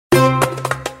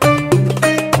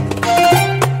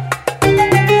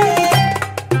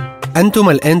أنتم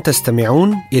الآن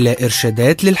تستمعون إلى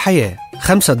إرشادات للحياة،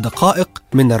 5 دقائق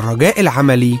من الرجاء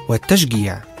العملي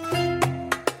والتشجيع.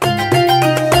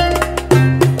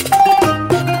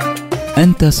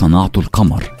 أنت صنعت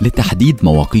القمر لتحديد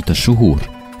مواقيت الشهور،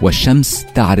 والشمس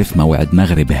تعرف موعد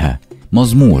مغربها.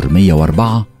 مزمور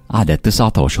 104 عدد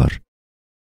 19.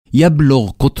 يبلغ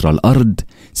قطر الأرض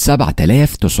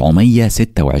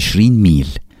 7926 ميل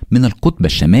من القطب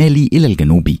الشمالي إلى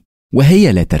الجنوبي،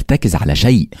 وهي لا ترتكز على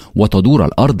شيء، وتدور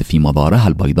الأرض في مدارها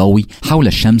البيضاوي حول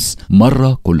الشمس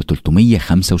مرة كل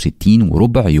 365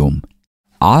 وربع يوم.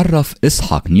 عرف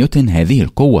إسحاق نيوتن هذه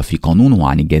القوة في قانونه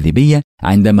عن الجاذبية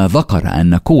عندما ذكر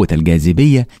أن قوة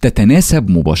الجاذبية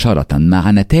تتناسب مباشرة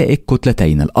مع نتائج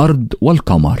كتلتين الأرض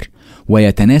والقمر،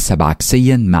 ويتناسب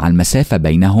عكسيا مع المسافة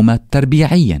بينهما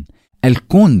تربيعيا.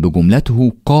 الكون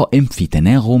بجملته قائم في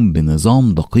تناغم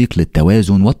بنظام دقيق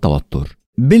للتوازن والتوتر.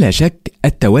 بلا شك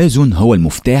التوازن هو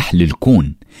المفتاح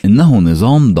للكون، إنه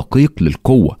نظام دقيق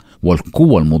للقوة،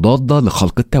 والقوة المضادة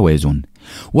لخلق التوازن.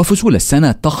 وفصول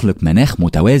السنة تخلق مناخ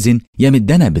متوازن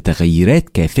يمدنا بتغيرات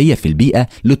كافية في البيئة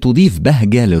لتضيف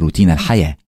بهجة لروتين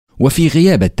الحياة. وفي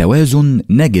غياب التوازن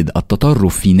نجد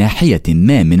التطرف في ناحية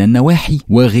ما من النواحي،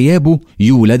 وغيابه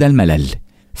يولد الملل.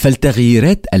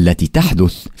 فالتغييرات التي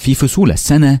تحدث في فصول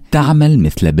السنة تعمل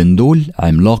مثل بندول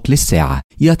عملاق للساعة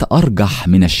يتأرجح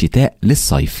من الشتاء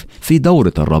للصيف في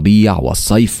دورة الربيع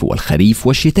والصيف والخريف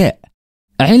والشتاء.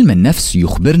 علم النفس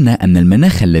يخبرنا أن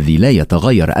المناخ الذي لا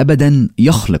يتغير أبدا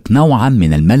يخلق نوعا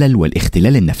من الملل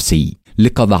والاختلال النفسي،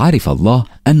 لقد عرف الله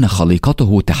أن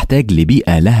خليقته تحتاج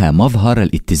لبيئة لها مظهر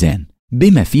الاتزان،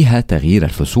 بما فيها تغيير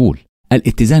الفصول.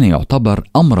 الاتزان يعتبر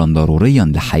أمرا ضروريا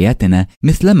لحياتنا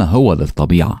مثلما هو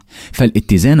للطبيعة،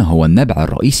 فالاتزان هو النبع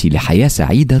الرئيسي لحياة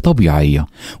سعيدة طبيعية.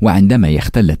 وعندما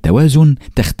يختل التوازن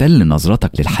تختل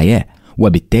نظرتك للحياة،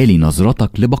 وبالتالي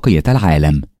نظرتك لبقية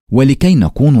العالم. ولكي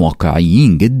نكون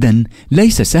واقعيين جدا،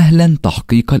 ليس سهلا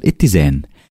تحقيق الاتزان.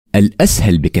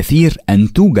 الأسهل بكثير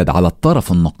أن توجد على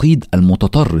الطرف النقيض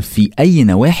المتطرف في أي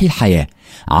نواحي الحياة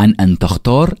عن أن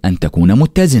تختار أن تكون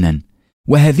متزنا.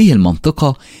 وهذه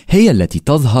المنطقة هي التي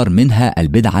تظهر منها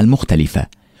البدعة المختلفة،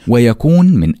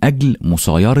 ويكون من أجل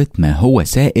مصايرة ما هو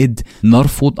سائد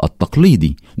نرفض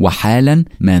التقليدي، وحالا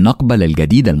ما نقبل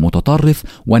الجديد المتطرف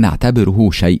ونعتبره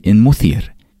شيء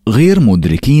مثير، غير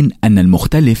مدركين أن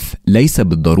المختلف ليس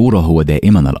بالضرورة هو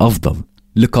دائما الأفضل.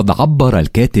 لقد عبر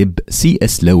الكاتب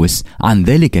C.S. لويس عن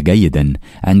ذلك جيدا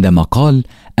عندما قال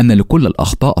أن لكل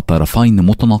الأخطاء طرفين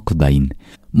متناقضين.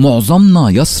 معظمنا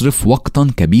يصرف وقتا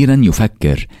كبيرا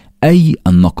يفكر أي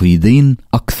النقيضين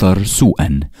أكثر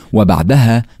سوءا،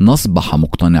 وبعدها نصبح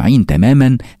مقتنعين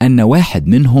تماما أن واحد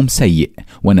منهم سيء،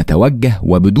 ونتوجه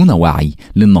وبدون وعي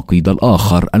للنقيض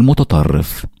الآخر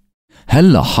المتطرف.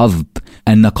 هل لاحظت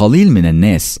أن قليل من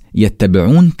الناس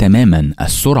يتبعون تماما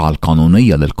السرعة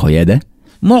القانونية للقيادة؟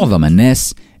 معظم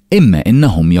الناس إما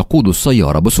إنهم يقودوا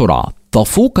السيارة بسرعة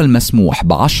تفوق المسموح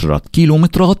ب10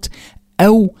 كيلومترات،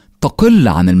 أو تقل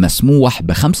عن المسموح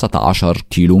ب15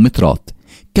 كيلومترات.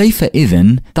 كيف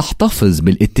إذن تحتفظ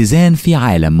بالاتزان في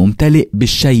عالم ممتلئ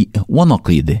بالشيء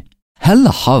ونقيضه؟ هل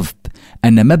لاحظت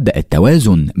أن مبدأ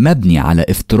التوازن مبني على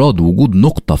افتراض وجود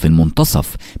نقطة في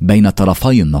المنتصف بين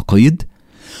طرفي النقيض؟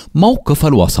 موقف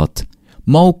الوسط،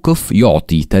 موقف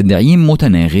يعطي تدعيم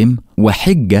متناغم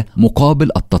وحجة مقابل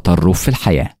التطرف في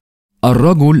الحياة.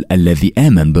 الرجل الذي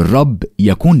آمن بالرب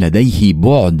يكون لديه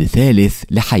بعد ثالث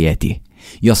لحياته،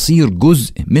 يصير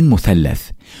جزء من مثلث،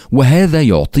 وهذا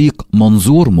يعطيك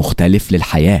منظور مختلف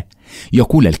للحياة.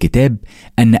 يقول الكتاب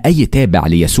أن أي تابع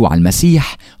ليسوع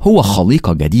المسيح هو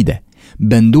خليقة جديدة.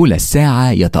 بندول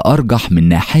الساعة يتأرجح من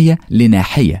ناحية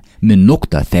لناحية من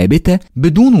نقطة ثابتة.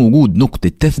 بدون وجود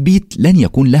نقطة تثبيت لن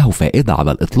يكون له فائدة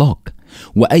على الإطلاق.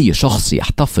 وأي شخص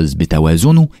يحتفظ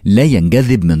بتوازنه لا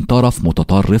ينجذب من طرف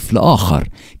متطرف لآخر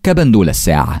كبندول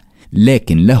الساعة،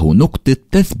 لكن له نقطة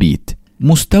تثبيت،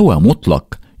 مستوى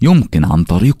مطلق يمكن عن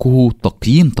طريقه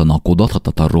تقييم تناقضات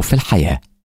التطرف في الحياة.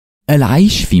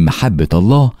 العيش في محبة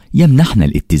الله يمنحنا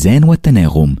الاتزان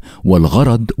والتناغم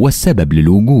والغرض والسبب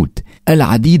للوجود.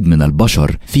 العديد من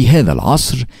البشر في هذا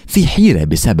العصر في حيرة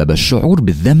بسبب الشعور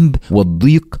بالذنب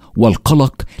والضيق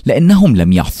والقلق، لأنهم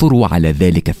لم يعثروا على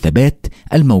ذلك الثبات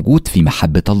الموجود في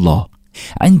محبة الله.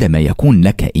 عندما يكون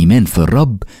لك إيمان في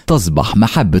الرب تصبح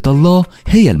محبة الله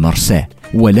هي المرساة،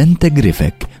 ولن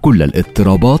تجرفك كل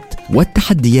الاضطرابات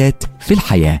والتحديات في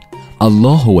الحياة.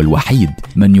 الله هو الوحيد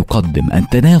من يقدم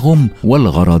التناغم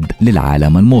والغرض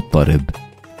للعالم المضطرب.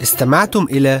 استمعتم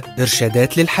إلى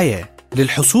إرشادات للحياة.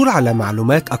 للحصول على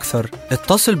معلومات أكثر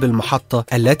اتصل بالمحطة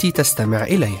التي تستمع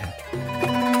إليها.